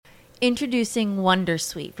Introducing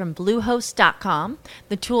Wondersuite from Bluehost.com,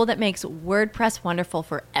 the tool that makes WordPress wonderful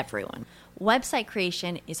for everyone. Website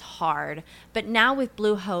creation is hard, but now with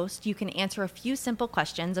Bluehost, you can answer a few simple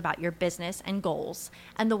questions about your business and goals,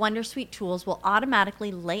 and the Wondersuite tools will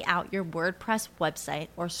automatically lay out your WordPress website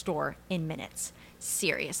or store in minutes.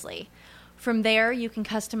 Seriously. From there, you can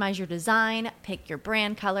customize your design, pick your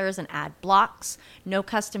brand colors, and add blocks. No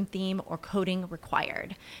custom theme or coding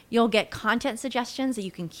required. You'll get content suggestions that you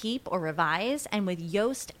can keep or revise, and with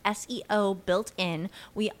Yoast SEO built in,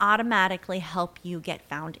 we automatically help you get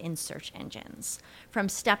found in search engines. From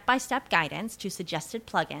step-by-step guidance to suggested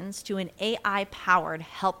plugins to an AI-powered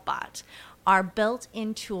help bot, our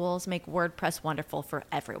built-in tools make WordPress wonderful for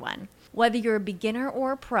everyone. Whether you're a beginner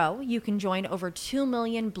or a pro, you can join over 2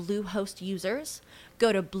 million Bluehost users.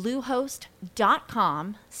 Go to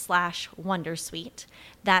bluehost.com/wondersuite.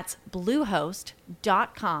 That's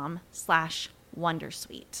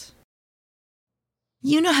bluehost.com/wondersuite.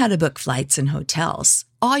 You know how to book flights and hotels.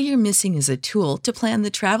 All you're missing is a tool to plan the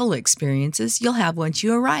travel experiences you'll have once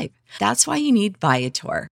you arrive. That's why you need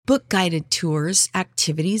Viator. Book guided tours,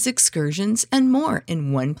 activities, excursions, and more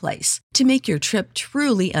in one place to make your trip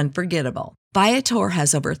truly unforgettable. Viator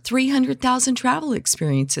has over 300,000 travel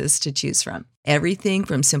experiences to choose from. Everything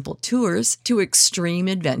from simple tours to extreme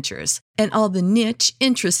adventures and all the niche,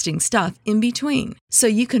 interesting stuff in between. So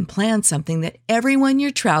you can plan something that everyone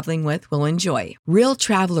you're traveling with will enjoy. Real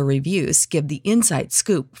traveler reviews give the inside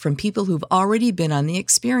scoop from people who've already been on the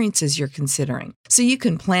experiences you're considering. So you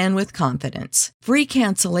can plan with confidence. Free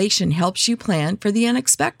cancellation helps you plan for the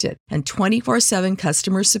unexpected. And 24/7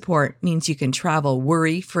 customer support means you can travel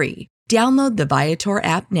worry-free. Download the Viator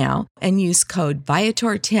app now and use code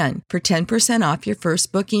Viator10 for 10% off your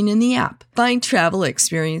first booking in the app. Find travel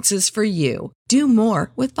experiences for you. Do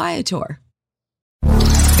more with Viator.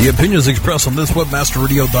 The opinions expressed on this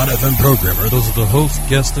WebmasterRadio.fm program are those of the host,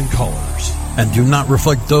 guests, and callers, and do not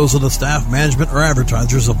reflect those of the staff, management, or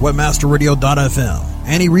advertisers of WebmasterRadio.fm.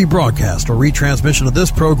 Any rebroadcast or retransmission of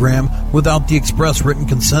this program without the express written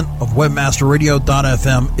consent of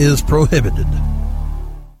WebmasterRadio.fm is prohibited.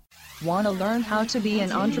 Want to learn how to be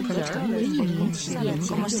an entrepreneur?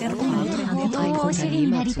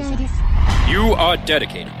 You are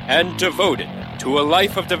dedicated and devoted to a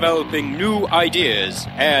life of developing new ideas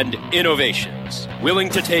and innovations, willing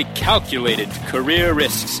to take calculated career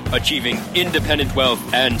risks, achieving independent wealth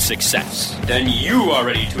and success. Then you are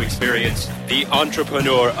ready to experience the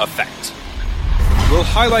Entrepreneur Effect. We'll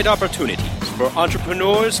highlight opportunities for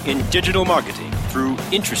entrepreneurs in digital marketing through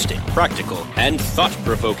interesting, practical, and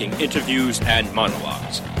thought-provoking interviews and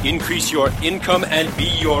monologues. Increase your income and be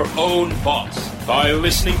your own boss by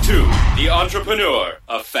listening to The Entrepreneur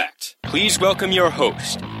Effect. Please welcome your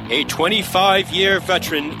host, a 25-year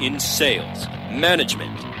veteran in sales,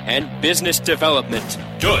 management, and business development,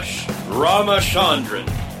 Dush Ramachandran.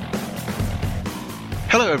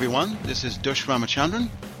 Hello, everyone. This is Dush Ramachandran.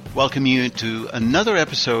 Welcome you to another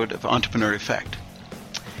episode of Entrepreneur Effect.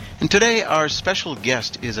 And today our special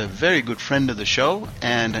guest is a very good friend of the show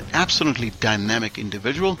and an absolutely dynamic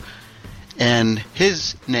individual, and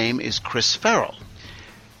his name is Chris Farrell.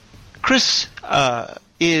 Chris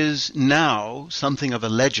is now something of a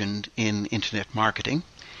legend in internet marketing,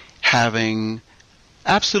 having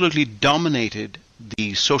absolutely dominated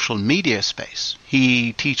the social media space.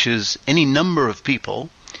 He teaches any number of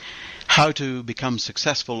people how to become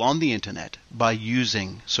successful on the internet by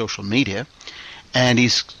using social media. And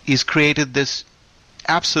he's created this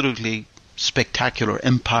absolutely spectacular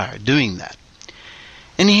empire doing that.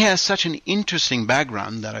 And he has such an interesting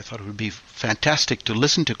background that I thought it would be fantastic to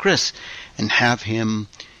listen to Chris and have him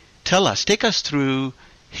take us through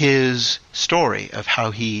his story of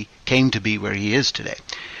how he came to be where he is today.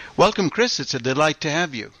 Welcome, Chris. It's a delight to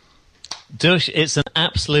have you. Dush, it's an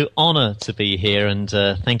absolute honor to be here, and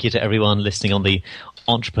thank you to everyone listening on the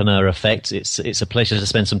Entrepreneur Effect. It's a pleasure to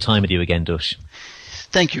spend some time with you again, Dush.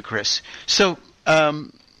 Thank you, Chris. So,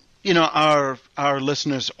 our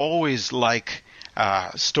listeners always like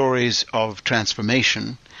stories of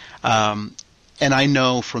transformation, and I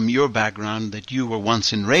know from your background that you were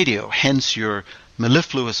once in radio, hence your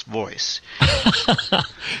mellifluous voice.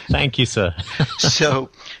 Thank you, sir. So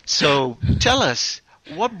tell us,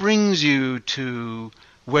 what brings you to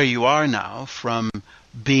where you are now from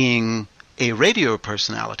being a radio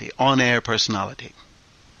personality, on-air personality?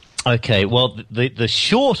 Okay, well, the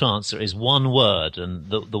short answer is one word, and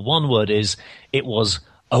the one word is, it was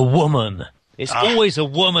a woman. It's always a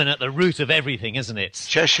woman at the root of everything, isn't it?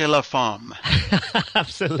 Cherchez la femme.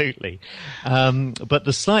 Absolutely. But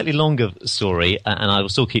the slightly longer story, and I will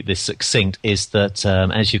still keep this succinct, is that,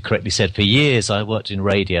 as you correctly said, for years I worked in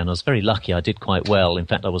radio, and I was very lucky. I did quite well. In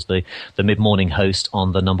fact, I was the mid-morning host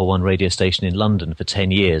on the #1 radio station in London for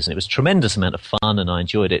 10 years, and it was a tremendous amount of fun, and I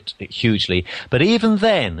enjoyed it hugely. But even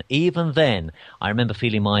then, I remember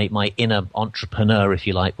feeling my inner entrepreneur, if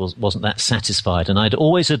you like, wasn't that satisfied. And I'd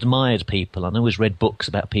always admired people, and I always read books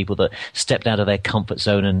about people that stepped out of their comfort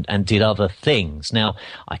zone and did other things. Now,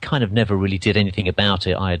 I kind of never really did anything about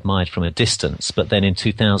it. I admired from a distance. But then in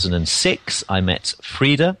 2006, I met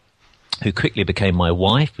Frida, who quickly became my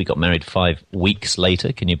wife. We got married 5 weeks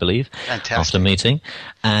later, can you believe? Fantastic. After meeting.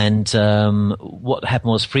 And what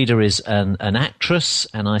happened was Frida is an actress,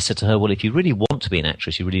 and I said to her, well, if you really want to be an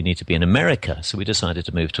actress, you really need to be in America. So we decided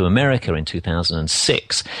to move to America in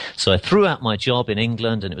 2006. So I threw out my job in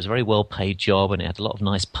England, and it was a very well-paid job, and it had a lot of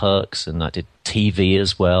nice perks, and I did TV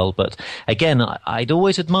as well. But again, I'd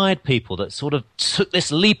always admired people that sort of took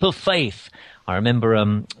this leap of faith. I remember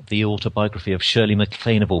the autobiography of Shirley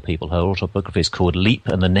MacLaine, of all people. Her autobiography is called Leap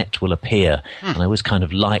and the Net Will Appear. And I always kind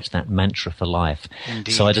of liked that mantra for life.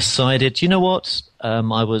 Indeed. So I decided, you know what?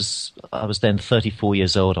 I was then 34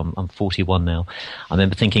 years old. I'm 41 now. I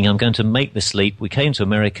remember thinking, I'm going to make this leap. We came to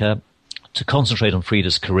America to concentrate on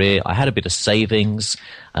Frida's career. I had a bit of savings.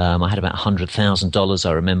 I had about $100,000,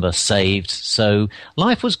 I remember, saved. So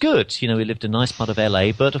life was good. You know, we lived in a nice part of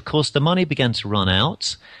LA. But, of course, the money began to run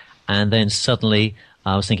out. And then suddenly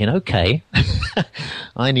I was thinking, okay,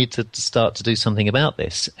 I need to start to do something about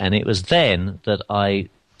this. And it was then that I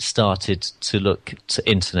started to look to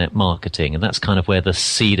internet marketing. And that's kind of where the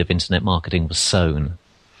seed of internet marketing was sown.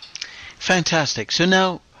 Fantastic. So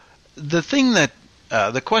now the thing that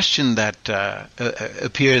the question that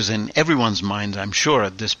appears in everyone's mind, I'm sure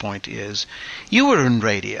at this point, is you were in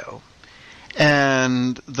radio.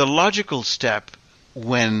 And the logical step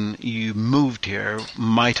when you moved here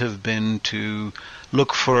might have been to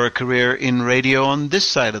look for a career in radio on this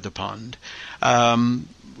side of the pond.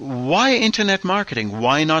 Why internet marketing?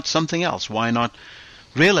 Why not something else? Why not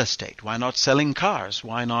real estate? Why not selling cars?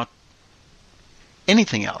 Why not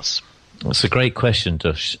anything else? That's a great question,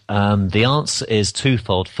 Dush. The answer is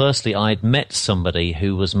twofold. Firstly, I'd met somebody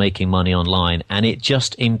who was making money online, and it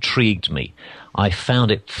just intrigued me. I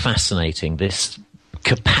found it fascinating, this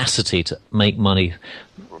capacity to make money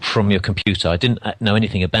from your computer. I didn't know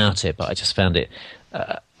anything about it, but I just found it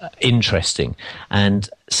interesting. And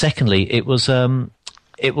secondly, I was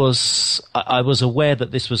aware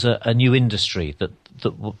that this was a new industry, that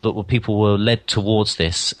people were led towards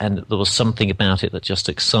this, and there was something about it that just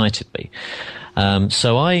excited me.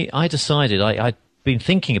 So I decided, I'd been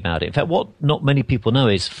thinking about it. In fact, what not many people know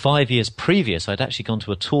is 5 years previous, I'd actually gone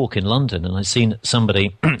to a talk in London, and I'd seen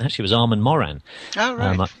somebody, actually it was Armand Morin. Oh,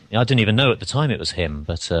 right. I didn't even know at the time it was him,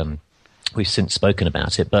 but we've since spoken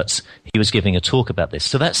about it. But he was giving a talk about this.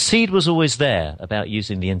 So that seed was always there about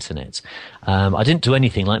using the internet. I didn't do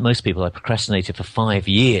anything like most people. I procrastinated for 5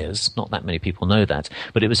 years. Not that many people know that.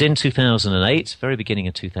 But it was in 2008, very beginning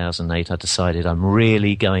of 2008, I decided I'm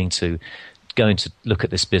really going to look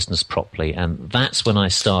at this business properly. And that's when I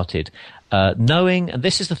started knowing, and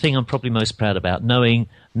this is the thing I'm probably most proud about, knowing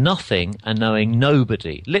nothing and knowing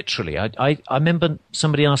nobody. Literally, I remember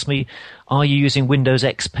somebody asked me, are you using Windows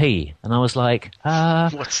XP? And I was like,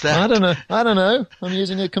 what's that? I don't know. I'm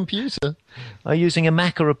using a computer. I'm using a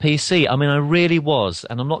Mac or a PC. I mean, I really was,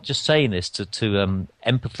 and I'm not just saying this to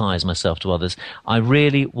empathize myself to others. I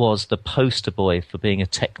really was the poster boy for being a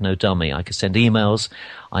techno dummy. I could send emails,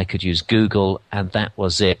 I could use Google, and that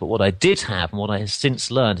was it. But what I did have, and what I have since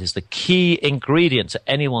learned, is the key ingredient to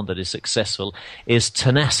anyone that is successful is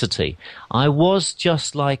tenacity. I was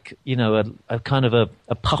just like, you know, a kind of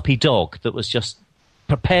a puppy dog that was just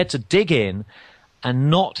prepared to dig in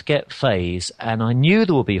and not get phased. And I knew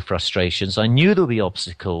there would be frustrations. I knew there would be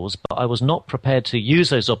obstacles, but I was not prepared to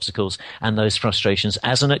use those obstacles and those frustrations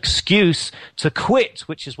as an excuse to quit,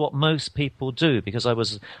 which is what most people do, because I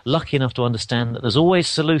was lucky enough to understand that there's always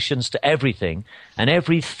solutions to everything, and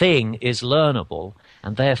everything is learnable.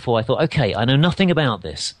 And therefore I thought, okay, I know nothing about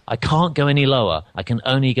this. I can't go any lower. I can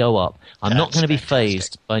only go up. I'm not going to be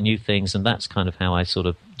phased by new things. And that's kind of how I sort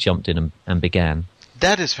of jumped in and began.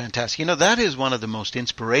 That is fantastic. You know, that is one of the most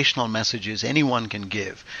inspirational messages anyone can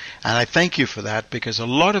give. And I thank you for that, because a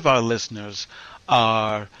lot of our listeners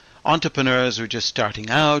are entrepreneurs who are just starting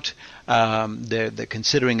out. They're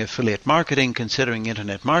considering affiliate marketing, considering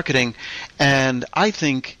internet marketing. And I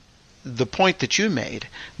think the point that you made,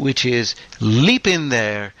 which is leap in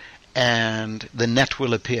there and the net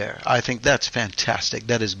will appear. I think that's fantastic.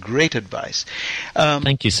 That is great advice.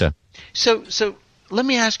 Thank you, sir. So let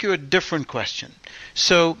me ask you a different question.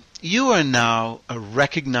 So you are now a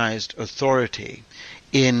recognized authority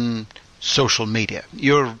in social media.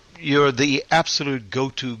 You're the absolute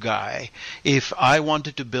go-to guy. If I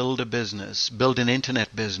wanted to build an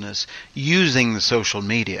internet business using the social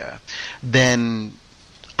media, then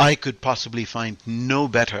I could possibly find no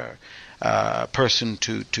better person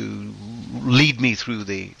to lead me through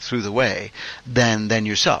the way than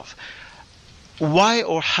yourself. Why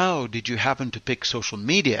or how did you happen to pick social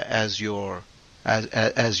media as your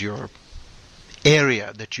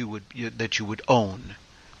area that you would own?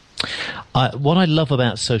 What I love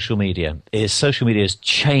about social media is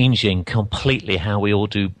changing completely how we all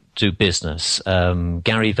do business.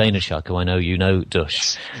 Gary Vaynerchuk, who I know you know,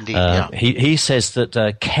 Dush, yes, indeed, yeah. he says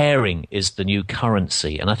that caring is the new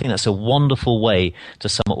currency, and I think that's a wonderful way to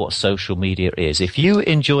sum up what social media is. If you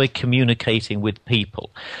enjoy communicating with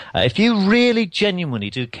people, if you really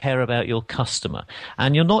genuinely do care about your customer,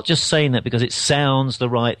 and you're not just saying that because it sounds the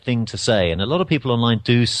right thing to say, and a lot of people online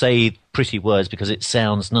do say pretty words because it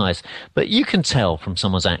sounds nice, but you can tell from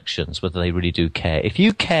someone's actions whether they really do care. If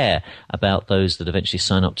you care about those that eventually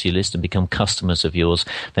sign up to your list and become customers of yours,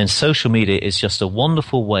 then social media is just a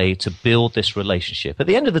wonderful way to build this relationship. At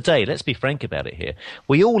the end of the day, let's be frank about it here.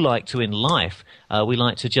 We all like to, in life, we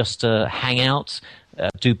like to just hang out,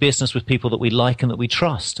 do business with people that we like and that we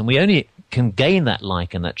trust. And we only can gain that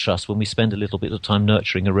like and that trust when we spend a little bit of time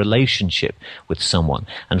nurturing a relationship with someone.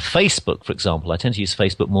 And Facebook, for example, I tend to use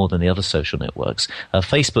Facebook more than the other social networks.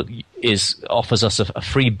 Facebook offers us a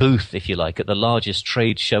free booth, if you like, at the largest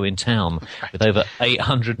trade show in town with over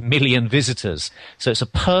 800 million visitors. So it's a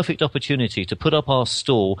perfect opportunity to put up our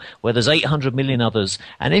stall where there's 800 million others.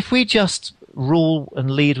 And if we just rule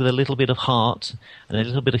and lead with a little bit of heart and a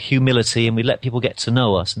little bit of humility, and we let people get to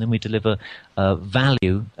know us, and then we deliver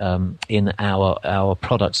value in our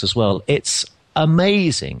products as well, it's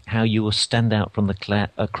amazing how you will stand out from the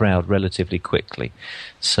crowd relatively quickly.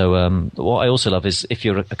 So what I also love is, if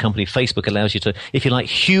you're a company, Facebook allows you to, if you like,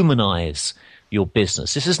 humanize your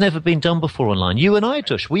business. This has never been done before online. You and I,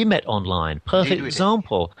 Dush, we met online. Perfect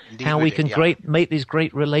example how we can make these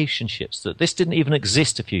great relationships. That this didn't even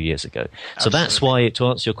exist a few years ago. So Absolutely. That's why, to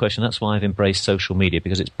answer your question, that's why I've embraced social media,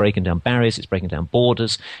 because it's breaking down barriers, it's breaking down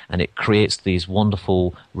borders, and it creates these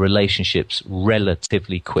wonderful relationships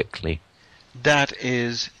relatively quickly. That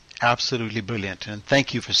is absolutely brilliant, and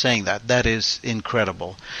thank you for saying that. That is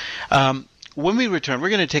incredible. When we return, we're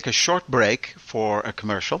going to take a short break for a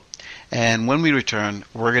commercial, and when we return,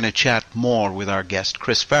 we're going to chat more with our guest,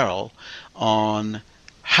 Chris Farrell, on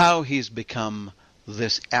how he's become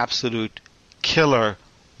this absolute killer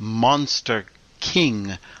monster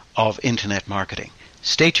king of internet marketing.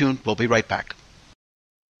 Stay tuned. We'll be right back.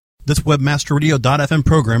 This WebmasterRadio.fm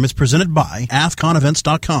program is presented by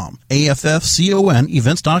AFCONEvents.com, AFFCON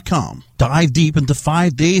events.com. Dive deep into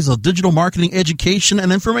 5 days of digital marketing education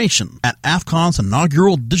and information at AFCON's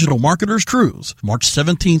inaugural Digital Marketers Cruise, March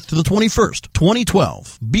 17th to the 21st,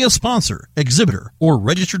 2012. Be a sponsor, exhibitor, or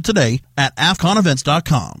register today at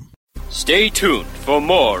AFCONEvents.com. Stay tuned for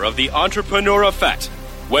more of the Entrepreneur Effect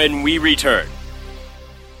when we return.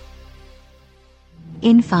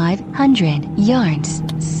 In 500 yards,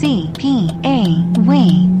 CPA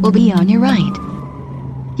Way will be on your right.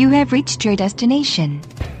 You have reached your destination.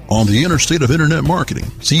 On the interstate of internet marketing,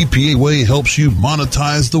 CPA Way helps you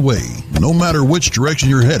monetize the way. No matter which direction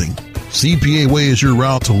you're heading, CPA Way is your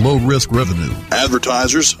route to low-risk revenue.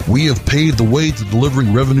 Advertisers, we have paved the way to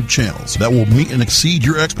delivering revenue channels that will meet and exceed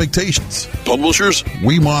your expectations. Publishers,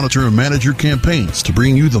 we monitor and manage your campaigns to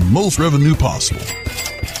bring you the most revenue possible.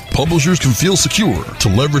 Publishers can feel secure to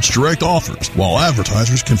leverage direct offers, while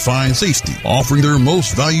advertisers can find safety, offering their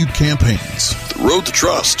most valued campaigns. The road to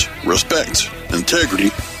trust, respect,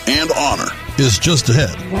 integrity, and honor is just ahead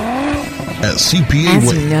at CPAway.com.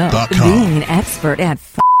 As you know, being an expert at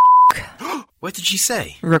What did she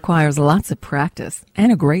say? requires lots of practice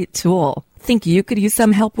and a great tool. Think you could use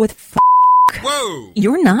some help with Whoa!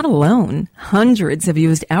 You're not alone. Hundreds have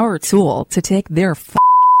used our tool to take their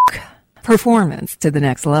performance to the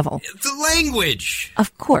next level. The language!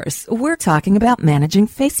 Of course, we're talking about managing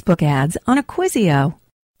Facebook ads on Acquisio.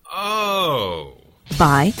 Oh.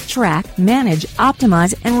 Buy, track, manage,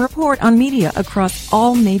 optimize, and report on media across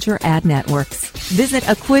all major ad networks. Visit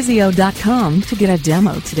Acquisio.com to get a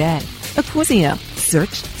demo today. Acquisio.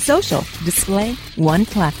 Search, social, display, one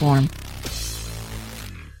platform.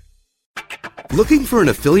 Looking for an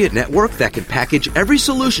affiliate network that can package every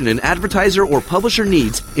solution an advertiser or publisher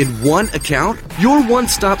needs in one account? Your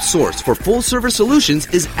one-stop source for full-service solutions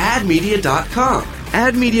is AdMedia.com.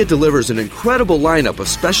 AdMedia delivers an incredible lineup of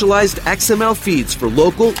specialized XML feeds for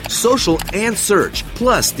local, social, and search,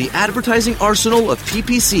 plus the advertising arsenal of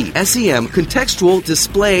PPC, SEM, contextual,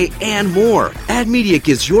 display, and more. AdMedia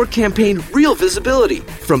gives your campaign real visibility,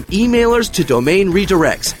 from emailers to domain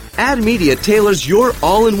redirects. AdMedia tailors your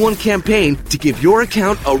all-in-one campaign to give your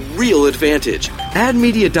account a real advantage.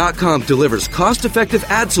 AdMedia.com delivers cost-effective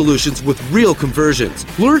ad solutions with real conversions.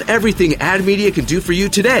 Learn everything AdMedia can do for you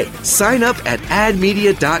today. Sign up at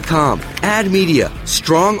AdMedia.com. AdMedia.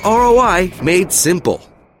 Strong ROI made simple.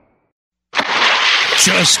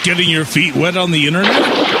 Just getting your feet wet on the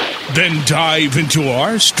internet? Then dive into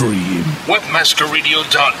our stream.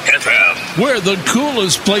 WebmasterRadio.fm. We're the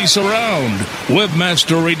coolest place around.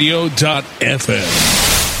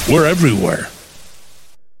 WebmasterRadio.fm. We're everywhere.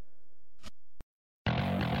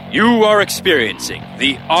 You are experiencing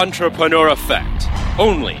the Entrepreneur Effect,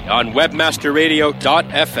 only on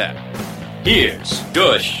WebmasterRadio.fm. Here's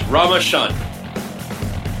Dush Ramachandran.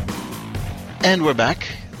 And we're back.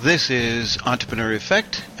 This is Entrepreneur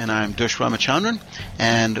Effect, and I'm Dush Ramachandran.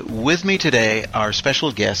 And with me today, our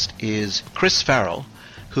special guest is Chris Farrell,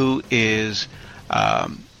 who is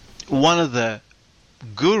one of the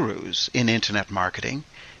gurus in internet marketing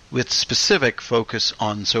with specific focus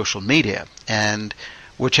on social media. And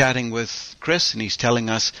we're chatting with Chris, and he's telling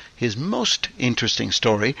us his most interesting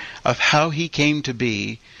story of how he came to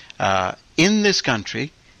be in this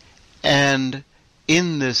country and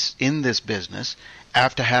in this business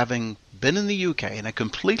after having been in the UK in a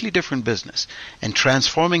completely different business and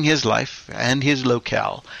transforming his life and his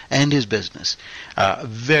locale and his business.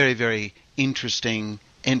 Very, very interesting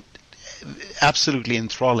and absolutely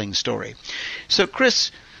enthralling story. So,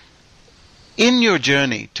 Chris, in your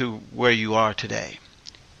journey to where you are today,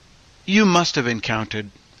 you must have encountered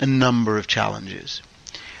a number of challenges.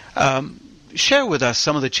 Share with us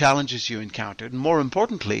some of the challenges you encountered, and more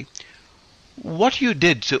importantly, what you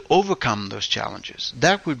did to overcome those challenges.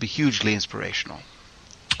 That would be hugely inspirational.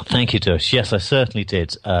 Thank you, Dush. Yes, I certainly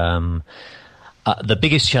did. The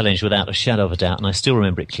biggest challenge, without a shadow of a doubt, and I still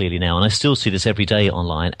remember it clearly now, and I still see this every day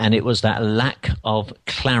online, and it was that lack of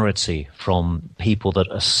clarity from people that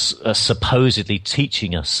are supposedly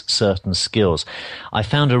teaching us certain skills. I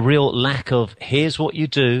found a real lack of, here's what you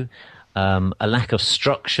do, a lack of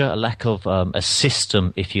structure, a lack of a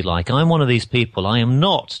system, if you like. I'm one of these people. I am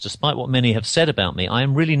not, despite what many have said about me, I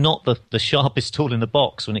am really not the sharpest tool in the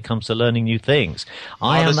box when it comes to learning new things.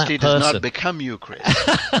 I am that person. Honesty does not become you, Chris.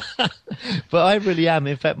 But I really am.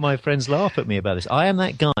 In fact, my friends laugh at me about this. I am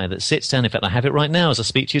that guy that sits down. In fact, I have it right now as I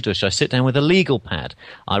speak to you, Dush. I sit down with a legal pad.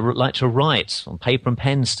 I like to write on paper and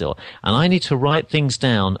pen still. And I need to write things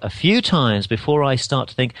down a few times before I start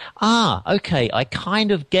to think, okay, I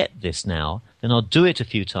kind of get this now. Then I'll do it a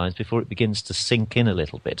few times before it begins to sink in a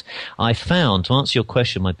little bit. I found, to answer your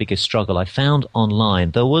question, my biggest struggle, I found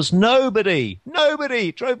online there was nobody,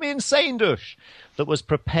 drove me insane, Dush, that was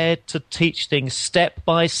prepared to teach things step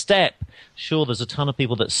by step. Sure, there's a ton of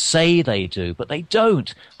people that say they do, but they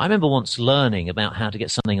don't. I remember once learning about how to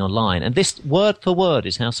get something online, and this word for word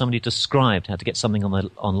is how somebody described how to get something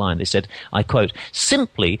online. They said, I quote,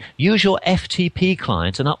 simply use your FTP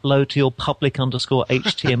client and upload to your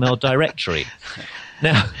public_HTML directory.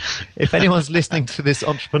 Now, if anyone's listening to this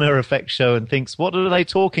Entrepreneur Effect show and thinks, what are they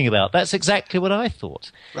talking about? That's exactly what I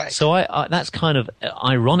thought. Right. So that's kind of,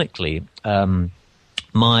 ironically,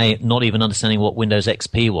 my not even understanding what Windows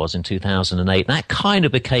XP was in 2008, that kind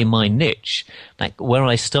of became my niche. Where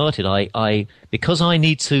I started, because I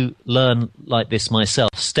need to learn like this myself,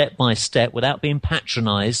 step by step, without being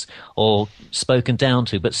patronized or spoken down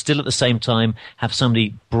to, but still at the same time have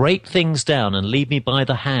somebody break things down and lead me by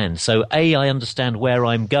the hand. So A, I understand where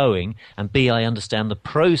I'm going, and B, I understand the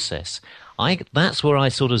process. That's where I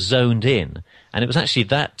sort of zoned in. And it was actually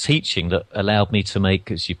that teaching that allowed me to make,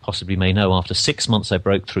 as you possibly may know, after 6 months I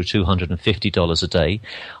broke through $250 a day.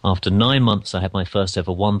 After 9 months I had my first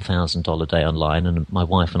ever $1,000 day online, and my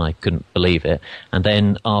wife and I couldn't believe it. And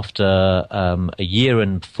then after a year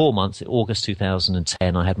and 4 months, in August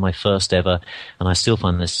 2010, I had my first ever, and I still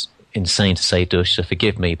find this insane to say, Dush, so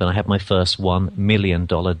forgive me, but I had my first $1 million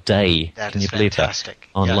day. That Can is you believe fantastic.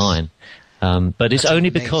 that? Online. Yes. But it's That's only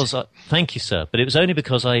amazing. because thank you, sir. But it was only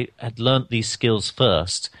because I had learnt these skills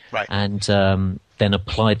first, right? And then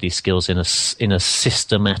applied these skills in a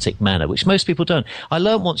systematic manner, which most people don't. I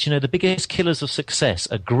learned once, the biggest killers of success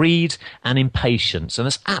are greed and impatience, and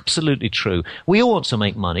that's absolutely true. We all want to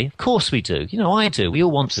make money. Of course we do. I do. We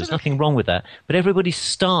all want to. There's nothing wrong with that. But everybody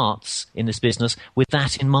starts in this business with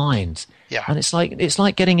that in mind. Yeah. And it's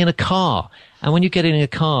like getting in a car. And when you get in a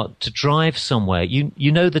car to drive somewhere,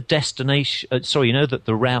 you know the destination. You know that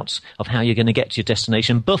the route of how you're going to get to your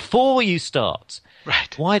destination before you start.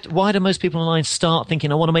 Right. Why do most people online start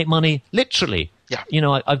thinking, I want to make money literally? Yeah.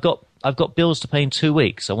 I've got bills to pay in 2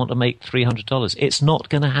 weeks. I want to make $300. It's not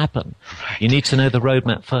going to happen. Right. You need to know the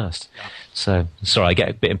roadmap first. Yeah. So, sorry, I get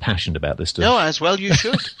a bit impassioned about this stuff. No, as well you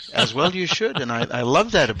should. As well you should. And I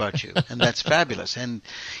love that about you. And that's fabulous. And,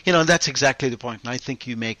 that's exactly the point. And I think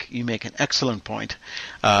you make an excellent point.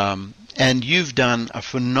 And you've done a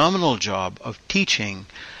phenomenal job of teaching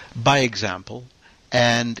by example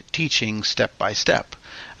and teaching step by step.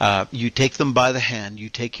 You take them by the hand. You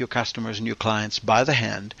take your customers and your clients by the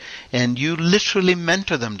hand, and you literally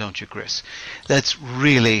mentor them, don't you, Chris? That's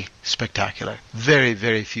really spectacular. Very,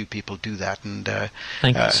 very few people do that, and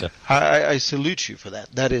thank you, sir. I salute you for that.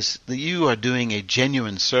 You are doing a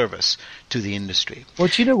genuine service to the industry. Well,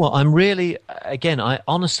 do you know what? I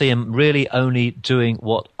honestly am really only doing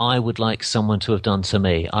what I would like someone to have done to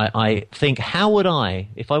me. I think,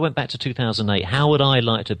 if I went back to 2008, how would I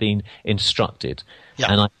like to have been instructed?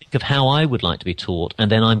 Yeah. And I think of how I would like to be taught, and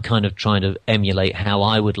then I'm kind of trying to emulate how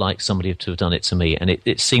I would like somebody to have done it to me, and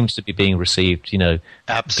it seems to be being received,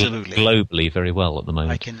 absolutely globally very well at the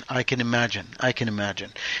moment. I can imagine.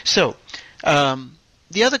 So,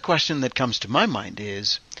 the other question that comes to my mind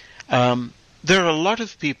is, there are a lot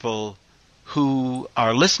of people who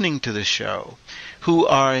are listening to this show who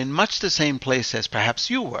are in much the same place as perhaps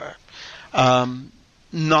you were,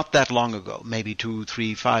 not that long ago, maybe 2,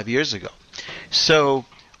 3, 5 years ago. So,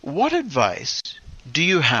 what advice do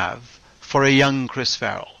you have for a young Chris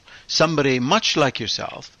Farrell, somebody much like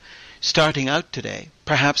yourself, starting out today,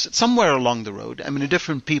 perhaps somewhere along the road? I mean,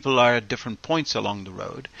 different people are at different points along the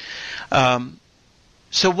road.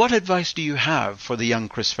 So what advice do you have for the young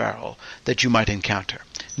Chris Farrell that you might encounter,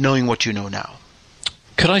 knowing what you know now?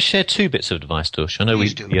 Could I share 2 bits of advice, Dush? I know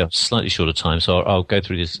we have slightly shorter time, so I'll go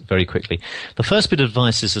through this very quickly. The first bit of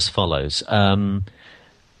advice is as follows.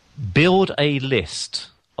 Build a list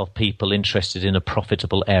of people interested in a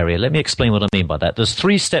profitable area. Let me explain what I mean by that. There's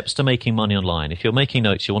 3 steps to making money online. If you're making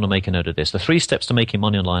notes, you want to make a note of this. The 3 steps to making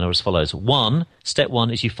money online are as follows. Step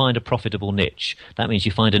 1 is you find a profitable niche. That means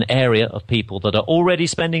you find an area of people that are already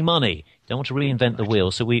spending money. Don't want to reinvent the wheel.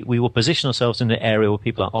 So we will position ourselves in an area where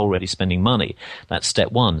people are already spending money. That's step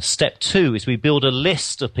 1. Step 2 is we build a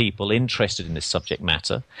list of people interested in this subject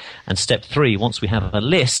matter. And step 3, once we have a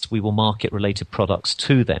list, we will market related products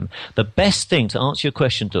to them. The best thing, to answer your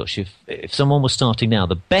question, Dush, if someone was starting now,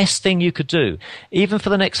 the best thing you could do, even for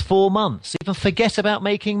the next 4 months, even forget about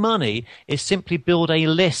making money, is simply build a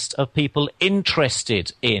list of people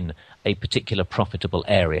interested in a particular profitable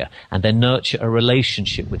area, and then nurture a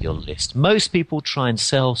relationship with your list. Most people try and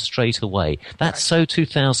sell straight away. That's so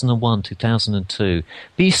 2001, 2002.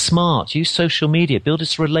 Be smart. Use social media. Build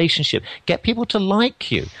this relationship. Get people to like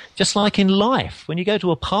you. Just like in life, when you go to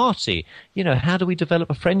a party, how do we develop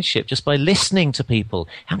a friendship? Just by listening to people.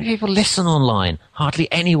 How many people listen online?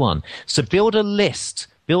 Hardly anyone. So build a list.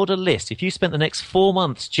 Build a list. If you spent the next 4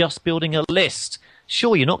 months just building a list,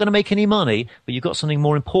 sure, you're not going to make any money, but you've got something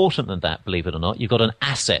more important than that, believe it or not. You've got an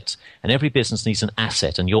asset, and every business needs an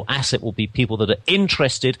asset, and your asset will be people that are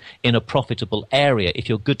interested in a profitable area. If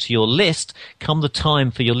you're good to your list, come the time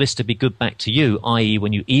for your list to be good back to you, i.e.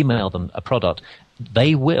 when you email them a product,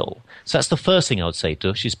 they will. So that's the first thing I would say,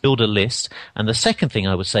 Dush, is build a list. And the second thing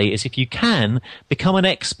I would say is, if you can, become an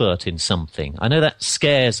expert in something. I know that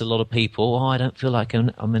scares a lot of people. I don't feel like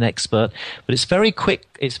I'm an expert. But it's very quick.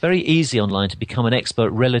 It's very easy online to become an expert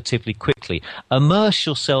relatively quickly. Immerse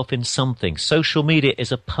yourself in something. Social media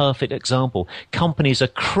is a perfect example. Companies are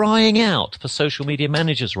crying out for social media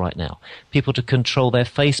managers right now, people to control their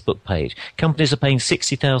Facebook page. Companies are paying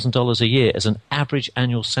 $60,000 a year as an average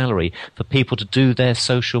annual salary for people to do their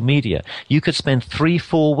social media. You could spend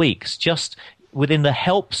 3-4 weeks just within the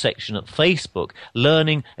help section at Facebook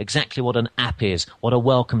learning exactly what an app is, what a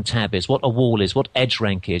welcome tab is, what a wall is, what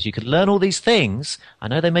EdgeRank is. You could learn all these things. I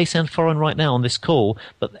know they may sound foreign right now on this call,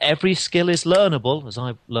 but every skill is learnable, as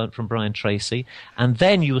I've learned from Brian Tracy, and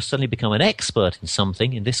then you will suddenly become an expert in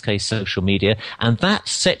something, in this case social media, and that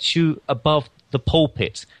sets you above the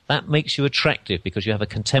pulpit. That makes you attractive because you have a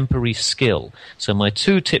contemporary skill. So my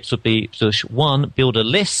 2 tips would be, 1, build a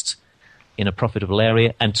list in a profitable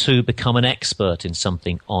area, and 2, become an expert in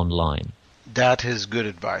something online. That is good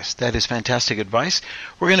advice. That is fantastic advice.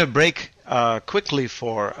 We're going to break quickly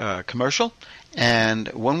for a commercial, and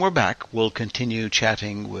when we're back, we'll continue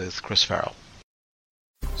chatting with Chris Farrell.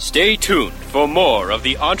 Stay tuned for more of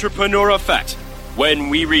the Entrepreneur Effect when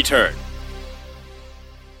we return.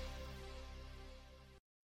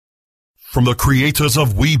 From the creators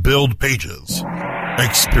of We Build Pages,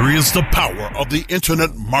 experience the power of the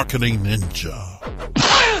Internet Marketing Ninja.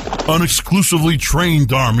 An exclusively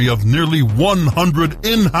trained army of nearly 100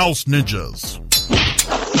 in-house ninjas.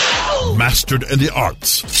 Mastered in the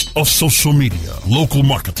arts of social media, local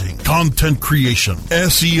marketing, content creation,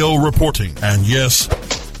 SEO reporting, and yes,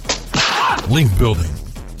 link building.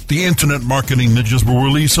 The Internet Marketing Ninjas will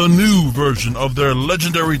release a new version of their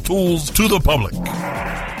legendary tools to the public.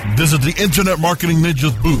 Visit the Internet Marketing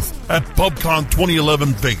Ninjas booth at PubCon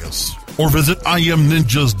 2011 Vegas or visit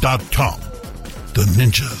imninjas.com. The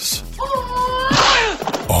ninjas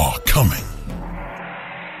are coming.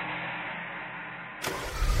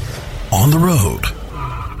 On the road,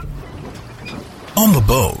 on the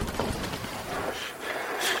boat,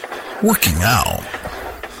 working out,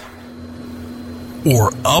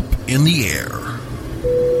 or up in the air.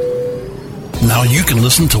 Now you can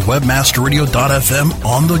listen to WebmasterRadio.fm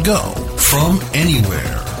on the go from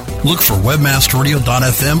anywhere. Look for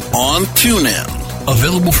WebmasterRadio.fm on TuneIn.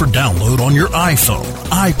 Available for download on your iPhone,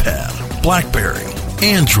 iPad, BlackBerry,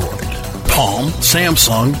 Android, Palm,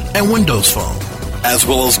 Samsung, and Windows Phone, as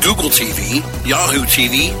well as Google TV, Yahoo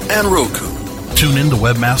TV, and Roku. Tune in to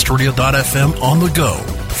WebmasterRadio.fm on the go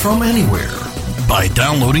from anywhere by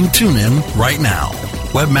downloading TuneIn right now.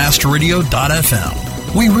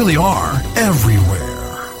 WebmasterRadio.fm. We really are everywhere.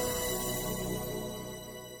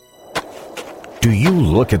 Do you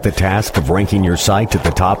look at the task of ranking your site at the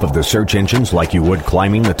top of the search engines like you would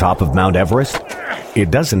climbing the top of Mount Everest? It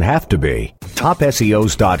doesn't have to be.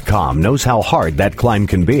 TopSEOs.com knows how hard that climb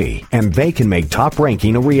can be, and they can make top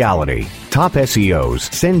ranking a reality. Top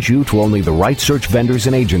SEOs sends you to only the right search vendors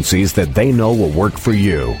and agencies that they know will work for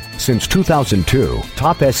you. Since 2002,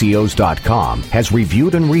 TopSEOs.com has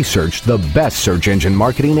reviewed and researched the best search engine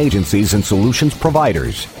marketing agencies and solutions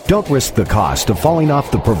providers. Don't risk the cost of falling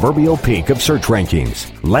off the proverbial peak of search rankings.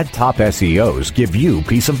 Let Top SEOs give you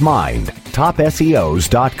peace of mind.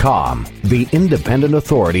 TopSEOs.com, the independent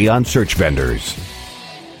authority on search vendors.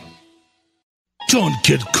 Don't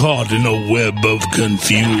get caught in a web of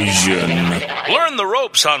confusion. Learn the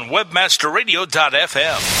ropes on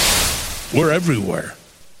WebmasterRadio.fm. We're everywhere.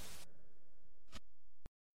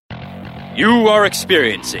 You are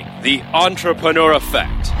experiencing the Entrepreneur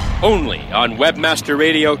Effect only on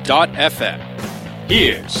WebmasterRadio.fm.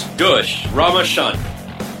 Here's Dush Ramachandran.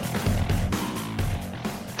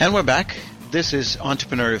 And we're back. This is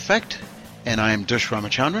Entrepreneur Effect, and I am Dush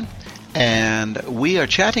Ramachandran. And we are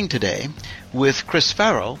chatting today with Chris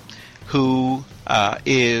Farrell, who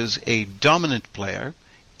is a dominant player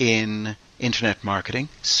in internet marketing,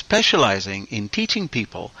 specializing in teaching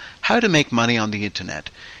people how to make money on the internet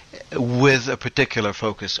with a particular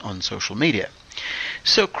focus on social media.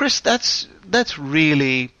 So, Chris, that's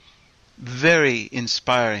really very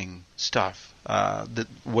inspiring stuff.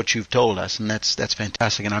 What you've told us, and that's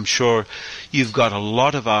fantastic, and I'm sure you've got a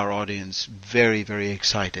lot of our audience very, very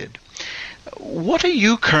excited. What are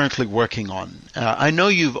you currently working on? I know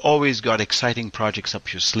you've always got exciting projects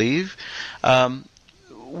up your sleeve.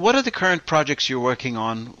 What are the current projects you're working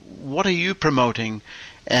on? What are you promoting,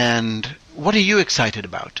 and what are you excited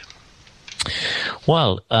about?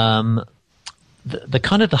 Well, the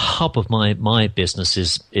kind of the hub of my business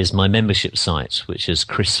is my membership site, which is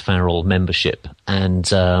Chris Farrell Membership, and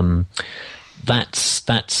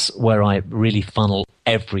that's where I really funnel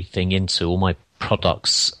everything into. All my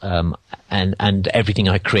products and everything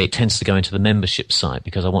I create tends to go into the membership site,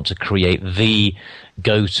 because I want to create the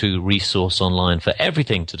go-to resource online for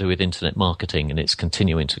everything to do with internet marketing, and it's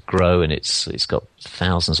continuing to grow, and it's got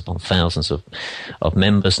thousands upon thousands of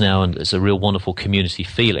members now, and it's a real wonderful community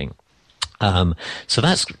feeling. So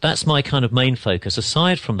that's my kind of main focus.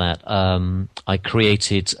 Aside from that, I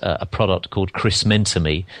created a product called Chris Mentor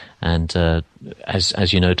Me, and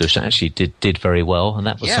as you know, Dush, actually did very well, and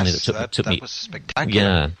that was something that took me. Was spectacular.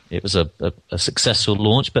 Yeah, it was a successful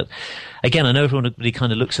launch. But again, I know everybody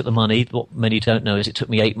kind of looks at the money. What many don't know is it took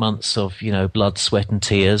me 8 months of blood, sweat, and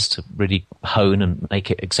tears to really hone and make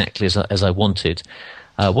it exactly as I wanted.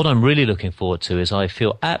 What I'm really looking forward to is I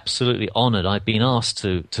feel absolutely honored. I've been asked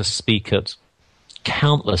to speak at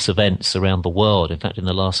countless events around the world. In fact, in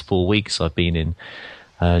the last 4 weeks, I've been in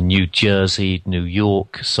New Jersey, New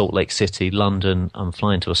York, Salt Lake City, London. I'm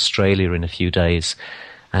flying to Australia in a few days.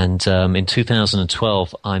 And in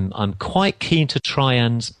 2012, I'm quite keen to try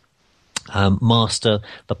and master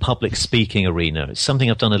the public speaking arena. It's something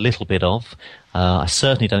I've done a little bit of. I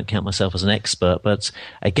certainly don't count myself as an expert, but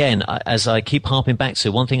again, as I keep harping back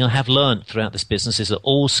to, one thing I have learned throughout this business is that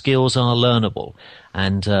all skills are learnable.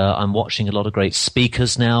 And I'm watching a lot of great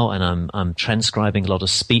speakers now, and I'm transcribing a lot of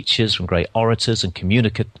speeches from great orators and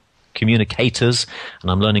communicators, and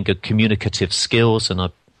I'm learning good communicative skills, and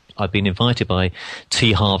I've been invited by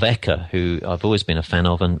T. Harv Eker, who I've always been a fan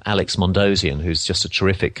of, and Alex Mondosian, who's just a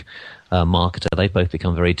terrific marketer. They've both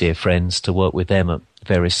become very dear friends, to work with them at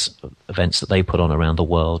various events that they put on around the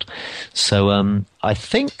world. So I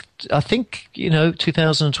think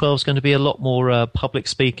 2012 is going to be a lot more public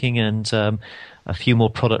speaking and a few more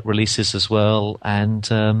product releases as well,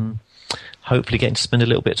 and hopefully getting to spend a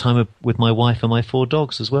little bit of time with my wife and my 4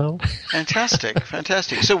 dogs as well. Fantastic,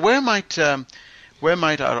 fantastic. So where might our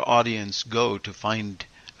audience go to find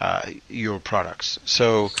your products?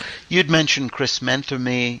 So you'd mentioned Chris Mentor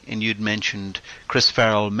Me, and you'd mentioned Chris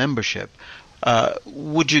Farrell membership.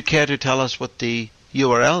 Would you care to tell us what the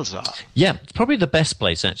URLs are? Yeah, probably the best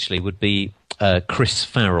place actually would be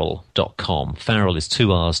chrisfarrell.com. Farrell is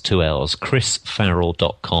 2 R's, 2 L's.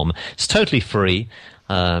 chrisfarrell.com. It's totally free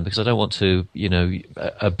because I don't want to,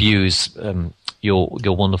 abuse your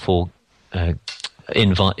wonderful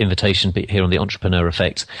invitation here on the Entrepreneur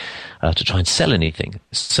Effect to try and sell anything.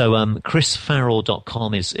 So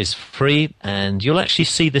chrisfarrell.com is free, and you'll actually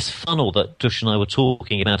see this funnel that Dush and I were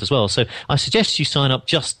talking about as well. So I suggest you sign up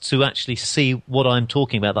just to actually see what I'm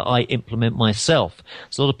talking about, that I implement myself.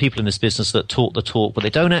 There's a lot of people in this business that talk the talk, but they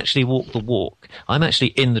don't actually walk the walk. I'm actually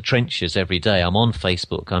in the trenches every day. I'm on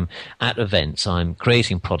Facebook. I'm at events. I'm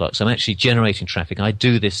creating products. I'm actually generating traffic. I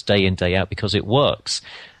do this day in, day out because it works.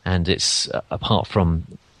 And it's, apart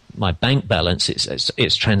from my bank balance,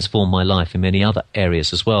 it's transformed my life in many other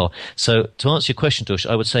areas as well. So to answer your question, Dush,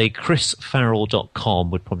 I would say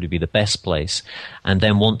chrisfarrell.com would probably be the best place. And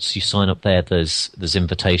then once you sign up there, there's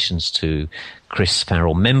invitations to Chris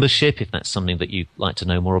Farrell membership, if that's something that you'd like to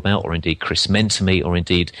know more about, or indeed Chris Mentor Me, or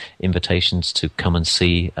indeed invitations to come and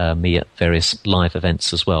see me at various live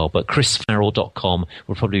events as well. But chrisfarrell.com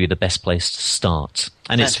would probably be the best place to start.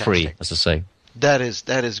 And Fantastic. It's free, as I say. That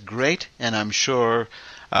is great, and I'm sure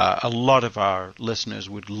a lot of our listeners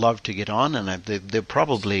would love to get on, and they're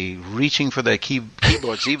probably reaching for their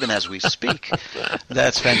keyboards even as we speak.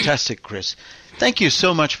 That's fantastic, Chris. Thank you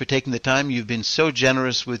so much for taking the time. You've been so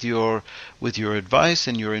generous with your advice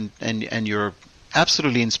and your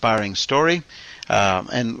absolutely inspiring story,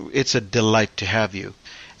 and it's a delight to have you.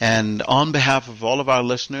 And on behalf of all of our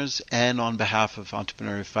listeners and on behalf of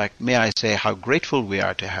Entrepreneur Effect, may I say how grateful we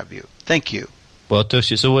are to have you. Thank you. Well,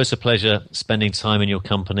 Dush, it's always a pleasure spending time in your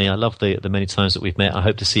company. I love the many times that we've met. I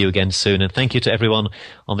hope to see you again soon. And thank you to everyone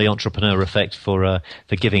on the Entrepreneur Effect for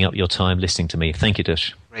giving up your time listening to me. Thank you,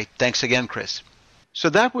 Dush. Great. Thanks again, Chris. So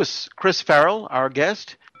that was Chris Farrell, our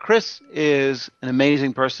guest. Chris is an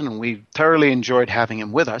amazing person, and we thoroughly enjoyed having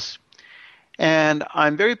him with us. And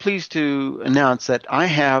I'm very pleased to announce that I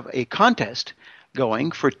have a contest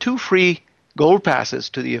going for 2 free gold passes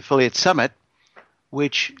to the Affiliate Summit,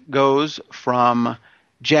 which goes from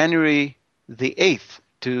January the 8th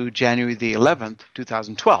to January the 11th,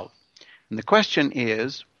 2012. And the question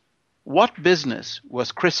is, what business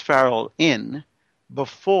was Chris Farrell in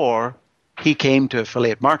before he came to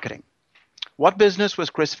affiliate marketing? What business was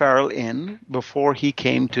Chris Farrell in before he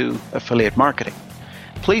came to affiliate marketing?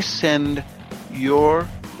 Please send your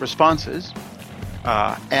responses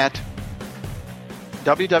at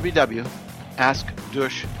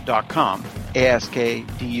www.askdush.com,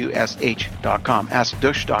 askdush.com,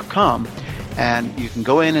 askdush.com, and you can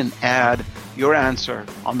go in and add your answer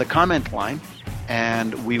on the comment line,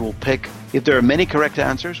 and we will pick, if there are many correct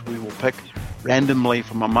answers, we will pick randomly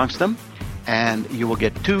from amongst them, and you will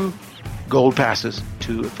get 2 gold passes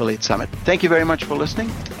to Affiliate Summit. Thank you very much for listening,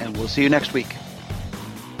 and we'll see you next week.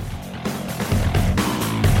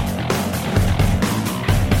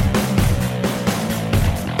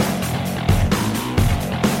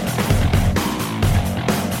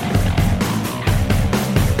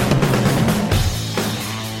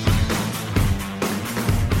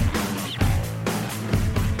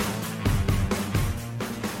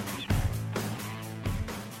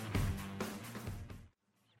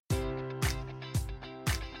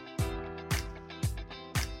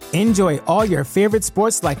 Enjoy all your favorite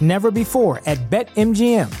sports like never before at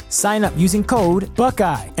BetMGM. Sign up using code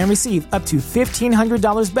Buckeye and receive up to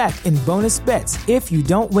 $1,500 back in bonus bets if you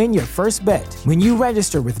don't win your first bet. When you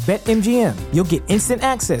register with BetMGM, you'll get instant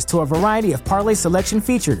access to a variety of parlay selection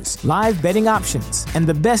features, live betting options, and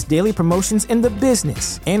the best daily promotions in the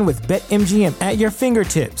business. And with BetMGM at your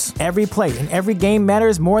fingertips, every play and every game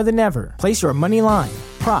matters more than ever. Place your money line,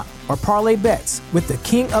 prop, or parlay bets with the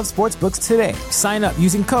king of sportsbooks today. Sign up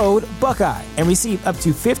using code Buckeye and receive up to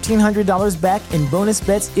 $1,500 back in bonus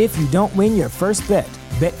bets if you don't win your first bet.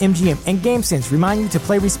 BetMGM and GameSense remind you to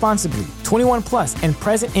play responsibly. 21 plus and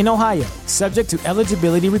present in Ohio, subject to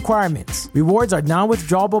eligibility requirements. Rewards are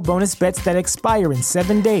non-withdrawable bonus bets that expire in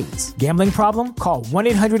 7 days. Gambling problem? Call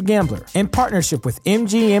 1-800-GAMBLER. In partnership with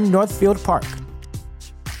MGM Northfield Park.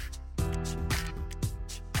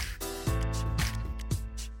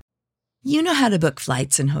 You know how to book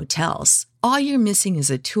flights and hotels. All you're missing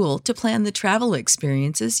is a tool to plan the travel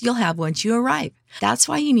experiences you'll have once you arrive. That's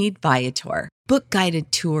why you need Viator. Book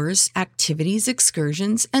guided tours, activities,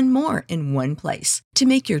 excursions, and more in one place to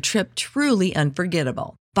make your trip truly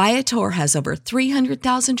unforgettable. Viator has over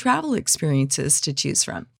 300,000 travel experiences to choose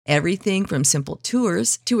from. Everything from simple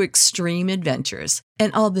tours to extreme adventures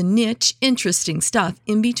and all the niche, interesting stuff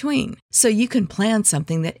in between. So you can plan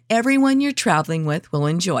something that everyone you're traveling with will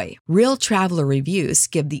enjoy. Real traveler reviews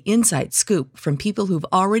give the inside scoop from people who've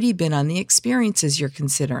already been on the experiences you're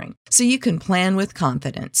considering. So you can plan with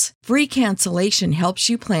confidence. Free cancellation helps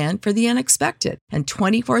you plan for the unexpected. And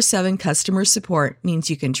 24/7 customer support means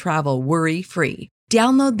you can travel worry-free.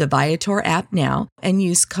 Download the Viator app now and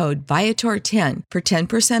use code Viator10 for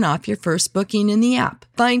 10% off your first booking in the app.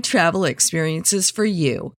 Find travel experiences for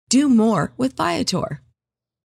you. Do more with Viator.